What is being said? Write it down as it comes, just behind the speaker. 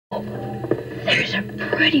Oh, there's a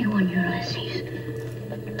pretty one, Ulysses.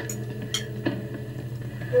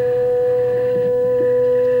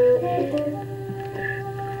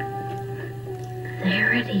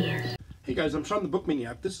 There it is. Hey guys, I'm Sean the Book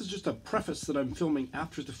Maniac. This is just a preface that I'm filming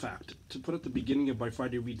after the fact to put at the beginning of my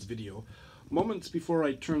Friday Reads video. Moments before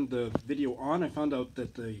I turned the video on, I found out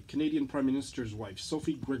that the Canadian Prime Minister's wife,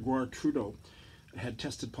 Sophie Gregoire Trudeau, had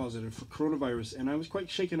tested positive for coronavirus, and I was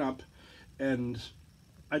quite shaken up, and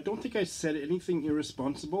I don't think I said anything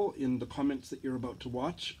irresponsible in the comments that you're about to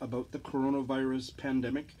watch about the coronavirus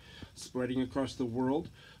pandemic spreading across the world,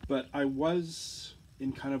 but I was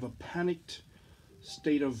in kind of a panicked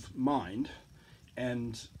state of mind,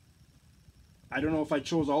 and I don't know if I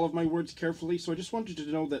chose all of my words carefully, so I just wanted you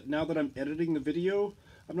to know that now that I'm editing the video,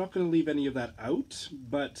 I'm not going to leave any of that out,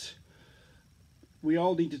 but we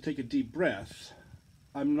all need to take a deep breath.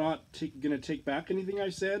 I'm not going to take back anything I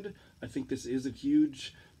said. I think this is a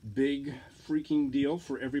huge, big, freaking deal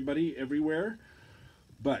for everybody, everywhere,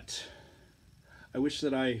 but I wish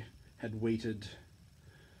that I had waited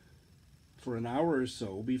for an hour or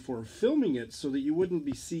so before filming it so that you wouldn't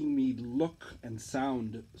be seeing me look and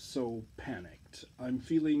sound so panicked. I'm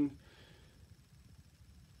feeling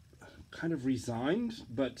kind of resigned,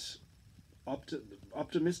 but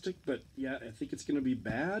optimistic, but yeah, I think it's going to be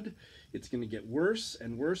bad. It's going to get worse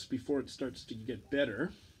and worse before it starts to get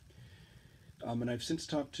better. And I've since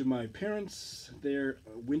talked to my parents. They're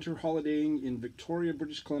winter holidaying in Victoria,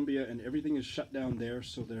 British Columbia, and everything is shut down there,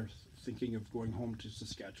 so they're thinking of going home to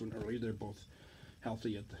Saskatchewan early. They're both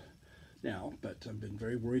healthy now, but I've been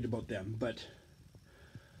very worried about them. But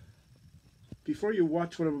before you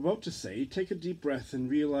watch what I'm about to say, take a deep breath and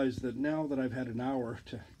realize that now that I've had an hour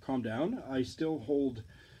to calm down, I still hold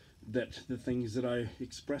that the things that I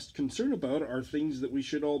expressed concern about are things that we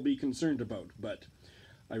should all be concerned about. But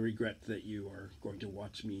I regret that you are going to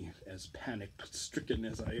watch me as panic-stricken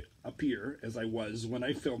as I appear, as I was when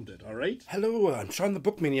I filmed it, alright? Hello, I'm Sean the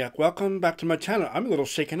Book Maniac. Welcome back to my channel. I'm a little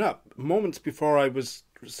shaken up. Moments before I was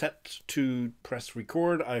set to press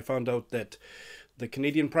record, I found out that the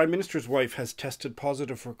Canadian Prime Minister's wife has tested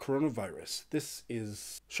positive for coronavirus. This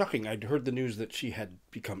is shocking. I'd heard the news that she had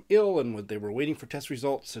become ill and they were waiting for test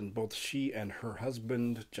results, and both she and her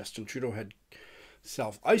husband, Justin Trudeau, had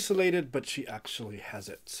self-isolated, but she actually has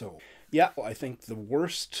it. So yeah, I think the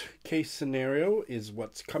worst case scenario is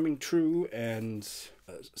what's coming true, and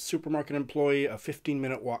a supermarket employee a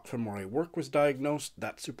 15-minute walk from where I work was diagnosed.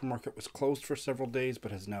 That supermarket was closed for several days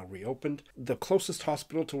but has now reopened. The closest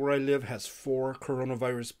hospital to where I live has 4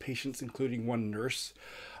 coronavirus patients, including 1 nurse.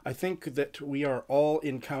 I think that we are all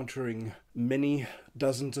encountering many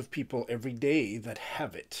dozens of people every day that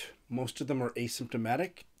have it. Most of them are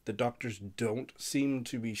asymptomatic. The doctors don't seem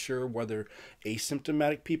to be sure whether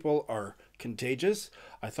asymptomatic people are contagious.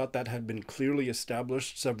 I thought that had been clearly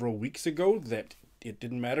established several weeks ago, that it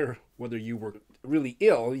didn't matter whether you were really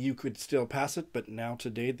ill, you could still pass it, but now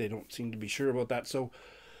today they don't seem to be sure about that. So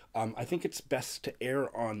I think it's best to err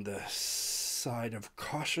on the side of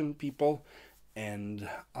caution, people, and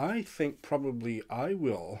I think probably I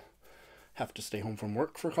will have to stay home from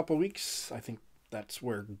work for a couple of weeks. I think that's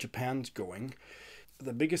where Japan's going.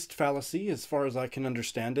 The biggest fallacy, as far as I can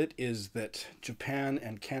understand it, is that Japan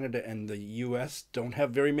and Canada and the US don't have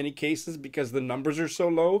very many cases because the numbers are so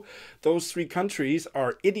low. Those 3 countries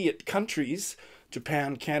are idiot countries,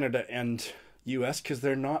 Japan, Canada, and US, because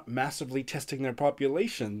they're not massively testing their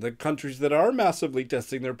population. The countries that are massively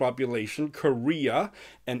testing their population, Korea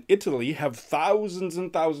and Italy, have thousands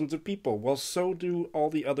and thousands of people. Well, so do all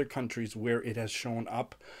the other countries where it has shown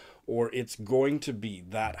up, or it's going to be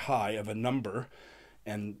that high of a number.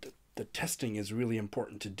 And the testing is really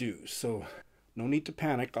important to do. So no need to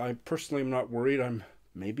panic. I personally am not worried. I'm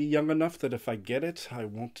maybe young enough that if I get it, I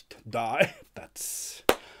won't die. That's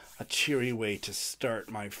a cheery way to start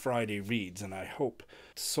my Friday reads. And I hope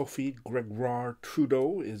Sophie Gregoire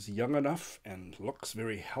Trudeau is young enough and looks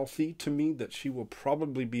very healthy to me that she will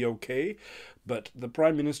probably be okay. But the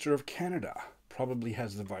Prime Minister of Canada probably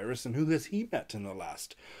has the virus. And who has he met in the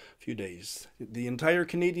last few days? The entire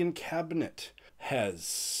Canadian cabinet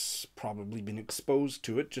has probably been exposed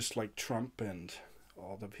to it, just like Trump and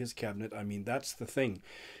all of his cabinet. I mean, that's the thing.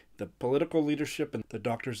 The political leadership and the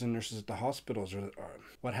doctors and nurses at the hospitals are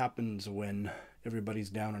what happens when everybody's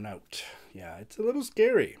down and out. Yeah, it's a little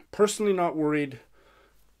scary. Personally not worried.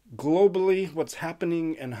 Globally, what's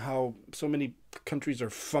happening and how so many countries are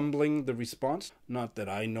fumbling the response. Not that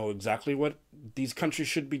I know exactly what these countries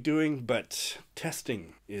should be doing, but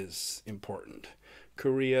testing is important.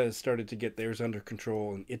 Korea has started to get theirs under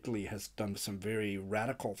control, and Italy has done some very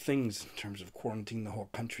radical things in terms of quarantining the whole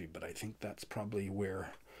country, but I think that's probably where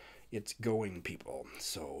it's going, people.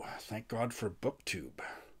 So thank God for BookTube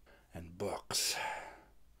and books.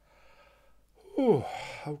 Ooh,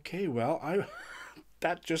 okay, well,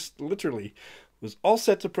 that just literally was all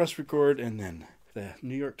set to press record, and then the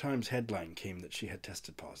New York Times headline came that she had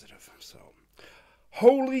tested positive. So,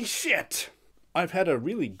 holy shit! I've had a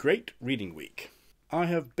really great reading week. I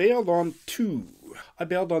have bailed on two. I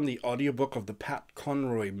bailed on the audiobook of the Pat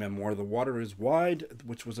Conroy memoir, The Water is Wide,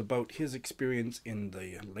 which was about his experience in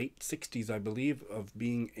the late 60s, I believe, of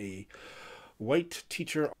being a white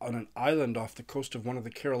teacher on an island off the coast of one of the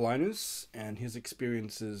Carolinas, and his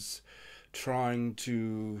experiences trying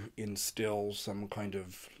to instill some kind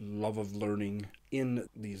of love of learning in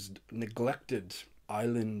these neglected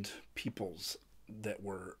island peoples that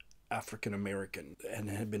were African American and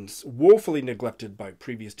had been woefully neglected by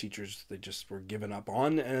previous teachers. They just were given up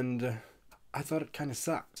on, and I thought it kind of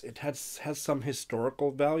sucked. It has some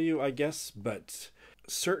historical value, I guess, but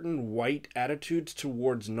certain white attitudes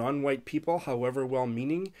towards non-white people, however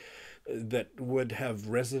well-meaning, that would have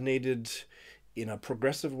resonated in a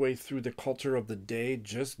progressive way through the culture of the day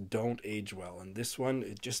just don't age well. And this one,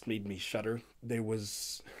 it just made me shudder. There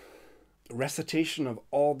was recitation of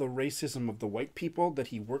all the racism of the white people that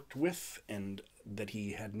he worked with and that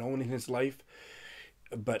he had known in his life,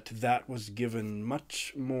 but that was given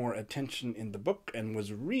much more attention in the book and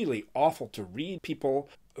was really awful to read. People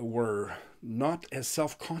were not as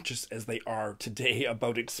self-conscious as they are today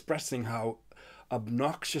about expressing how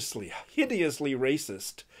obnoxiously, hideously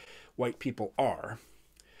racist white people are.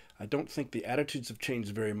 I don't think the attitudes have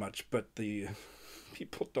changed very much, but the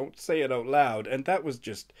people don't say it out loud, and that was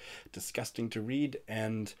just disgusting to read.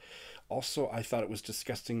 And also I thought it was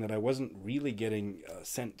disgusting that I wasn't really getting a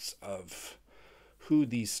sense of who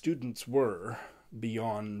these students were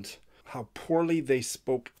beyond how poorly they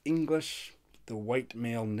spoke English, the white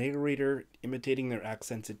male narrator imitating their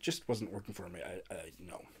accents. It just wasn't working for me.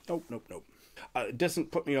 Nope. It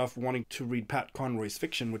doesn't put me off wanting to read Pat Conroy's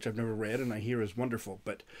fiction, which I've never read and I hear is wonderful,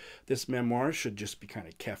 but this memoir should just be kind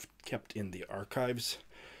of kept in the archives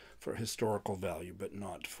for historical value, but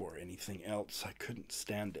not for anything else. I couldn't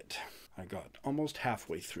stand it. I got almost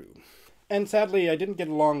halfway through. And sadly, I didn't get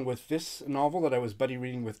along with this novel that I was buddy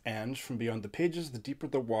reading with Ange, From Beyond the Pages, The Deeper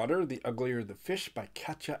the Water, The Uglier the Fish by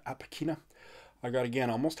Katya Apakina. I got, again,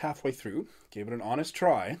 almost halfway through, gave it an honest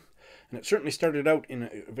try, and it certainly started out in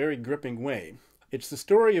a very gripping way. It's the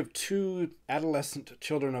story of two adolescent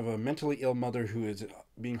children of a mentally ill mother who is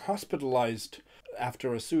being hospitalized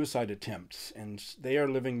after a suicide attempt, and they are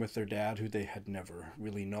living with their dad, who they had never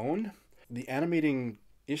really known. The animating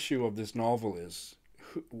issue of this novel is,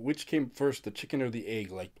 which came first, the chicken or the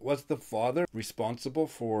egg? Like, was the father responsible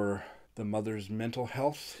for the mother's mental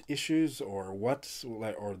health issues, or what?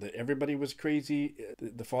 Or that everybody was crazy?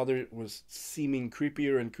 The father was seeming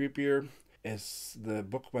creepier and creepier as the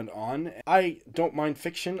book went on. I don't mind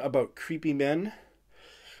fiction about creepy men,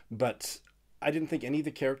 but I didn't think any of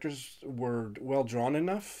the characters were well drawn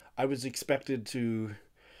enough. I was expected to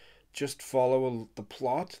just follow the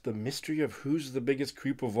plot, the mystery of who's the biggest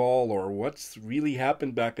creep of all, or what's really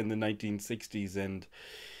happened back in the 1960s, and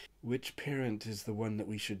which parent is the one that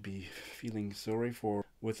we should be feeling sorry for,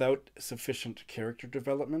 without sufficient character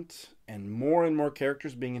development and more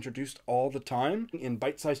characters being introduced all the time in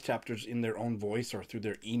bite-sized chapters in their own voice or through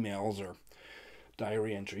their emails or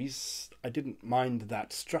diary entries. I didn't mind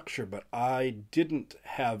that structure, but I didn't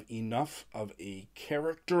have enough of a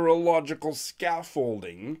characterological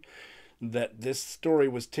scaffolding that this story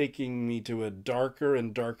was taking me to a darker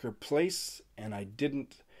and darker place, and I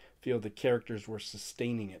didn't feel the characters were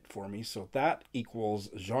sustaining it for me. So that equals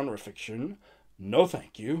genre fiction. No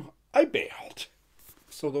thank you. I bailed.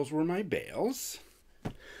 So those were my bails.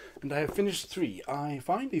 And I have finished 3. I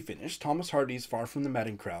finally finished Thomas Hardy's Far From the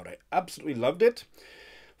Madding Crowd. I absolutely loved it.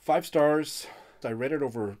 5 stars. I read it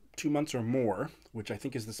over 2 months or more, which I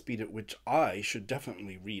think is the speed at which I should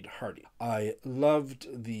definitely read Hardy. I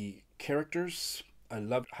loved the characters. I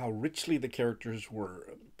loved how richly the characters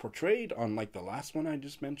were portrayed, unlike the last one I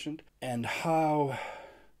just mentioned, and how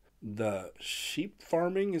the sheep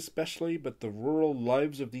farming especially, but the rural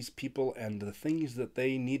lives of these people and the things that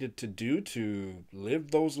they needed to do to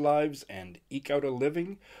live those lives and eke out a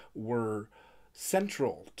living were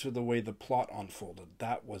central to the way the plot unfolded.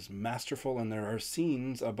 That was masterful, and there are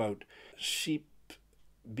scenes about sheep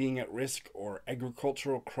being at risk or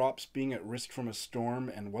agricultural crops being at risk from a storm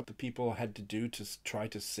and what the people had to do to try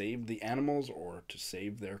to save the animals or to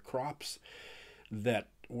save their crops that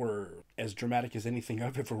were as dramatic as anything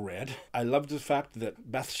I've ever read. I loved the fact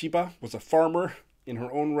that Bathsheba was a farmer in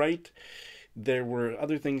her own right, There were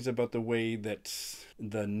other things about the way that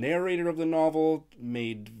the narrator of the novel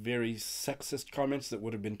made very sexist comments that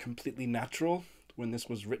would have been completely natural when this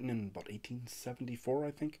was written in about 1874,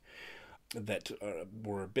 I think, that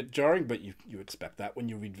were a bit jarring, but you expect that when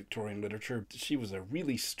you read Victorian literature. She was a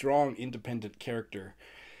really strong, independent character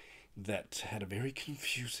that had a very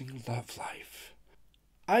confusing love life.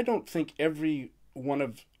 I don't think every one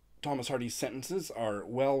of Thomas Hardy's sentences are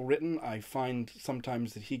well written. I find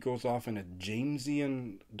sometimes that he goes off in a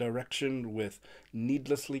Jamesian direction with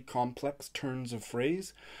needlessly complex turns of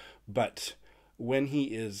phrase, but when he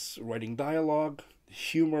is writing dialogue,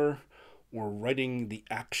 humor, or writing the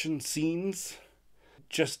action scenes,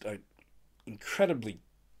 just an incredibly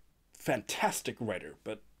fantastic writer.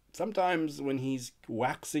 But sometimes when he's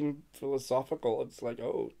waxing philosophical, it's like,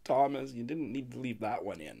 oh, Thomas, you didn't need to leave that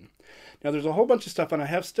one in. Now, there's a whole bunch of stuff, and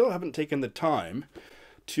I still haven't taken the time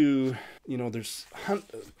to, there's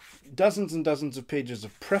dozens and dozens of pages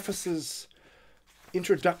of prefaces,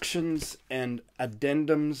 introductions, and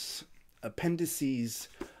addendums, appendices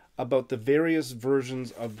about the various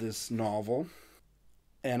versions of this novel.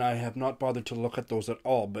 And I have not bothered to look at those at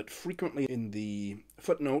all, but frequently in the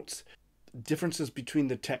footnotes, differences between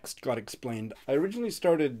the text got explained. I originally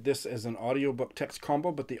started this as an audiobook text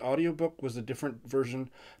combo, but the audiobook was a different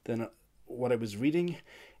version than what I was reading,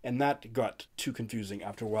 and that got too confusing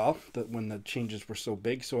after a while, when the changes were so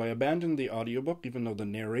big, so I abandoned the audiobook, even though the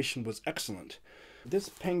narration was excellent. This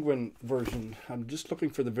Penguin version, I'm just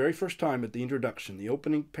looking for the very first time at the introduction, the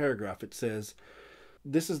opening paragraph. It says,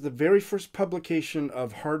 "This is the very first publication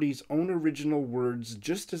of Hardy's own original words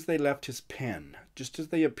just as they left his pen, just as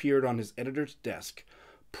they appeared on his editor's desk,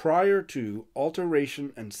 prior to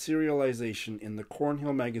alteration and serialization in the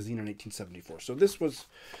Cornhill magazine in 1874. So this was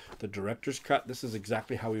the director's cut. This is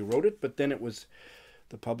exactly how he wrote it, but then it was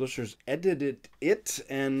the publishers edited it,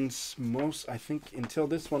 and I think until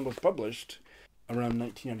this one was published, around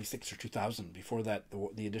 1996 or 2000. Before that,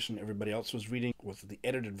 the edition everybody else was reading was the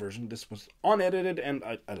edited version. This was unedited, and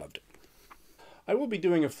I loved it. I will be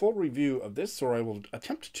doing a full review of this, or I will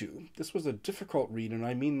attempt to. This was a difficult read, and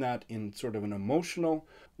I mean that in sort of an emotional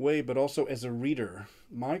way, but also as a reader.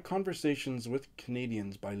 My Conversations with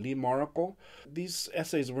Canadians by Lee Maracle. These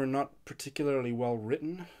essays were not particularly well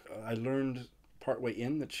written. I learned partway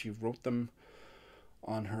in that she wrote them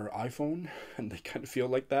on her iPhone, and they kind of feel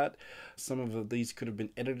like that. Some of these could have been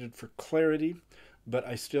edited for clarity, but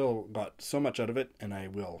I still got so much out of it, and I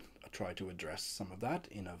will try to address some of that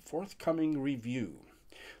in a forthcoming review.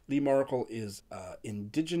 Lee Maracle is an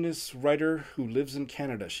Indigenous writer who lives in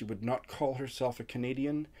Canada. She would not call herself a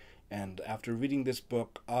Canadian, and after reading this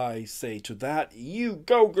book, I say to that, you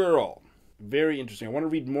go, girl! Very interesting. I want to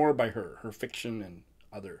read more by her fiction and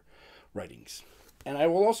other writings. And I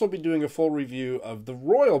will also be doing a full review of the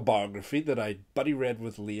royal biography that I buddy read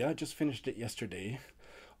with Leah. I just finished it yesterday.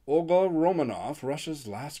 Olga Romanov, Russia's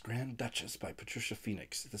Last Grand Duchess by Patricia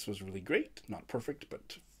Phoenix. This was really great. Not perfect,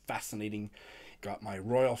 but fascinating. Got my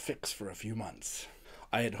royal fix for a few months.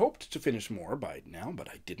 I had hoped to finish more by now, but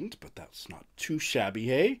I didn't, but that's not too shabby,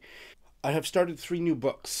 hey? I have started 3 new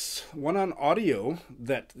books. One on audio,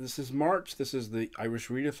 this is March. This is the Irish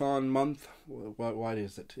Readathon month. What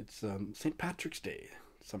is it? It's St. Patrick's Day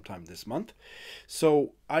sometime this month.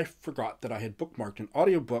 So I forgot that I had bookmarked an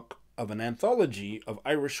audiobook of an anthology of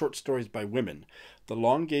Irish short stories by women, The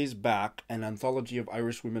Long Gaze Back, an anthology of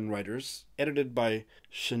Irish women writers, edited by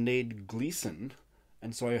Sinead Gleeson.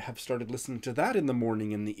 And so I have started listening to that in the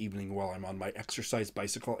morning and the evening while I'm on my exercise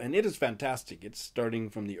bicycle, and it is fantastic. It's starting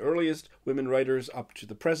from the earliest women writers up to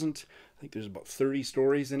the present. I think there's about 30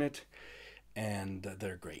 stories in it, and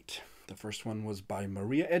they're great. The first one was by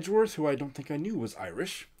Maria Edgeworth, who I don't think I knew was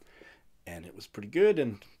Irish, and it was pretty good,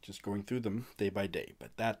 and just going through them day by day.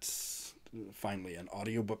 But that's finally an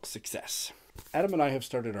audiobook success. Adam and I have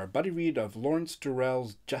started our buddy read of Lawrence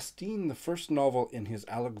Durrell's Justine, the first novel in his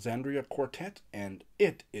Alexandria Quartet, and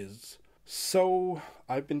it is so,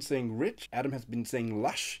 I've been saying rich, Adam has been saying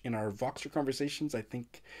lush in our Voxer conversations. I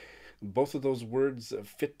think both of those words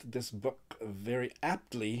fit this book very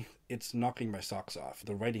aptly. It's knocking my socks off.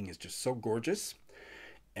 The writing is just so gorgeous,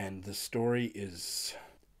 and the story is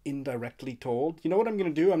indirectly told. You know what I'm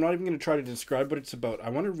going to do? I'm not even going to try to describe what it's about. I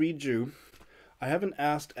want to read you. I haven't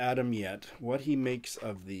asked Adam yet what he makes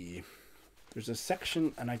of there's a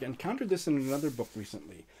section, and I encountered this in another book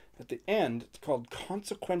recently. At the end, it's called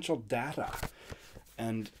Consequential Data.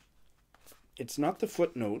 And it's not the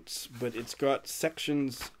footnotes, but it's got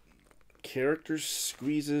sections, characters,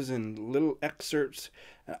 squeezes, and little excerpts.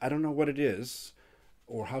 I don't know what it is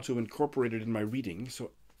or how to incorporate it in my reading. So,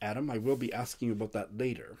 Adam, I will be asking you about that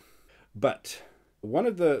later. But One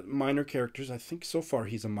of the minor characters, I think so far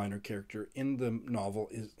he's a minor character in the novel,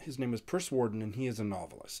 his name is Percewarden, and he is a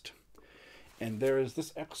novelist. And there is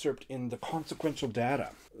this excerpt in the consequential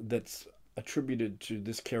data that's attributed to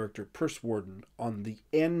this character, Percewarden, on the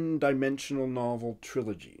N-dimensional novel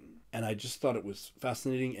trilogy. And I just thought it was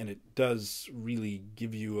fascinating, and it does really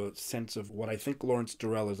give you a sense of what I think Lawrence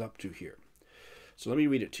Durrell is up to here. So let me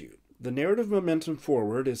read it to you. The narrative momentum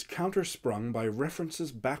forward is countersprung by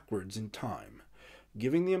references backwards in time,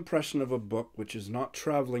 giving the impression of a book which is not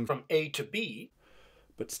traveling from A to B,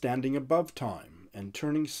 but standing above time and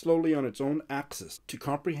turning slowly on its own axis to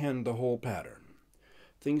comprehend the whole pattern.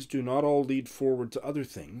 Things do not all lead forward to other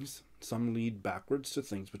things. Some lead backwards to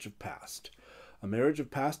things which have passed. A marriage of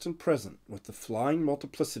past and present, with the flying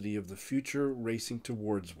multiplicity of the future racing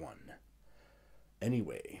towards one.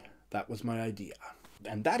 Anyway, that was my idea.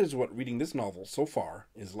 And that is what reading this novel so far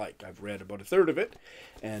is like. I've read about a third of it,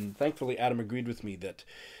 and thankfully Adam agreed with me that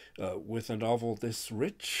with a novel this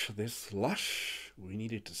rich, this lush, we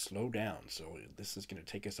needed to slow down. So this is going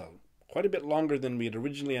to take us quite a bit longer than we had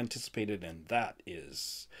originally anticipated, and that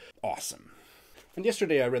is awesome. And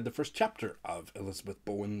yesterday I read the first chapter of Elizabeth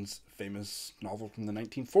Bowen's famous novel from the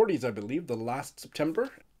 1940s, I believe, The Last September.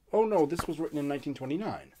 Oh no, this was written in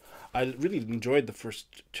 1929. I really enjoyed the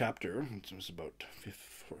first chapter. It was about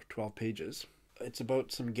 12 pages. It's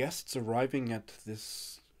about some guests arriving at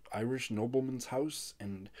this Irish nobleman's house,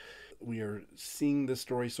 and we are seeing the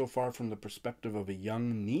story so far from the perspective of a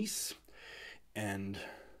young niece, and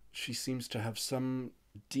she seems to have some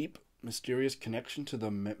deep, mysterious connection to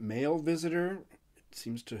the male visitor. It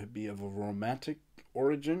seems to be of a romantic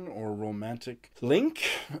origin or romantic link,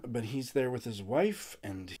 but he's there with his wife,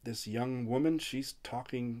 and this young woman, she's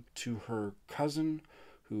talking to her cousin,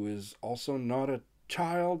 who is also not a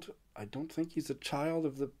child. I don't think he's a child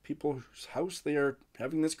of the people whose house they are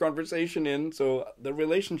having this conversation in, so the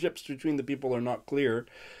relationships between the people are not clear,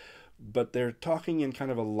 but they're talking in kind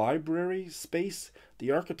of a library space.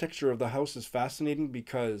 The architecture of the house is fascinating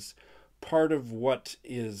because part of what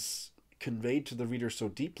is conveyed to the reader so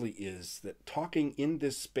deeply is that talking in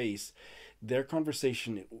this space, their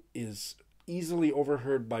conversation is easily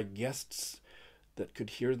overheard by guests that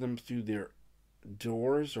could hear them through their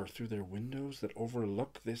doors or through their windows that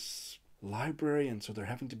overlook this library, and so they're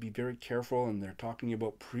having to be very careful, and they're talking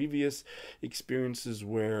about previous experiences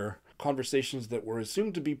where conversations that were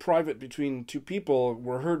assumed to be private between two people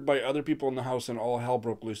were heard by other people in the house, and all hell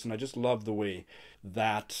broke loose. And I just love the way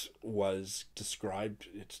that was described.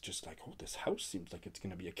 It's just like, oh, this house seems like it's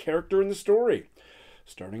going to be a character in the story,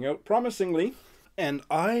 starting out promisingly. And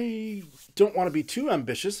I don't want to be too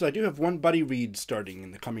ambitious. I do have one buddy read starting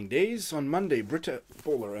in the coming days. On Monday, Britta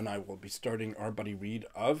Bowler and I will be starting our buddy read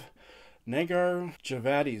of Nagar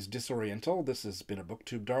Javadi's Disoriental. This has been a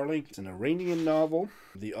BookTube darling. It's an Iranian novel.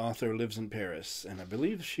 The author lives in Paris, and I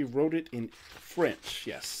believe she wrote it in French,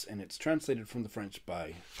 yes, and it's translated from the French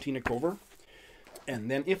by Tina Cover.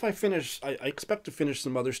 And then if I finish, I expect to finish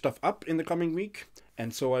some other stuff up in the coming week,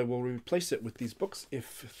 and so I will replace it with these books if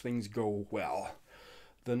things go well.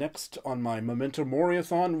 The next on my Memento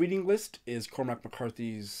Moriathon reading list is Cormac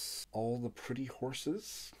McCarthy's All the Pretty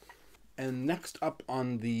Horses. And next up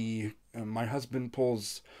on the My Husband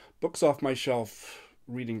Pulls Books Off My Shelf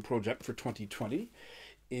reading project for 2020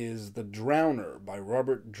 is The Drowner by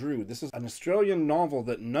Robert Drew. This is an Australian novel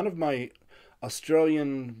that none of my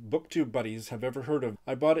Australian BookTube buddies have ever heard of.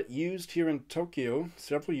 I bought it used here in Tokyo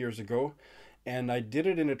several years ago, and I did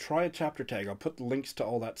it in a try a chapter tag. I'll put links to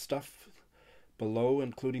all that stuff below,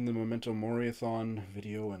 including the Memento Moriathon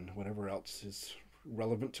video and whatever else is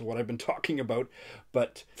relevant to what I've been talking about.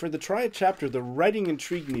 But for the try a chapter, the writing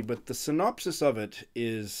intrigued me, but the synopsis of it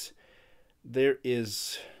is there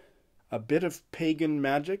is a bit of pagan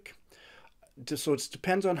magic. So it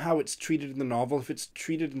depends on how it's treated in the novel. If it's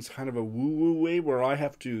treated in kind of a woo-woo way where I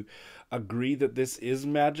have to agree that this is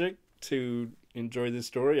magic to enjoy this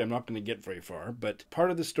story, I'm not going to get very far. But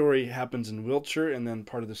part of the story happens in Wiltshire, and then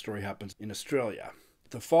part of the story happens in Australia.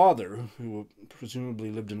 The father, who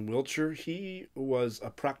presumably lived in Wiltshire, he was a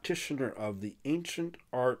practitioner of the ancient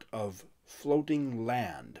art of floating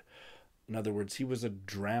land. In other words, he was a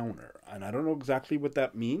drowner. And I don't know exactly what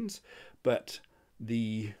that means, but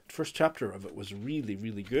the first chapter of it was really,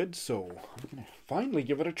 really good, so I'm going to finally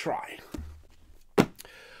give it a try.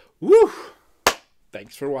 Woo!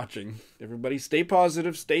 Thanks for watching. Everybody stay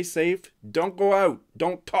positive, stay safe, don't go out,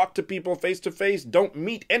 don't talk to people face to face, don't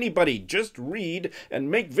meet anybody, just read and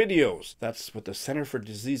make videos. That's what the Center for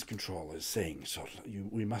Disease Control is saying, so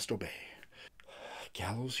we must obey.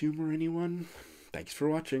 Gallows humor, anyone? Thanks for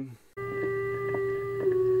watching.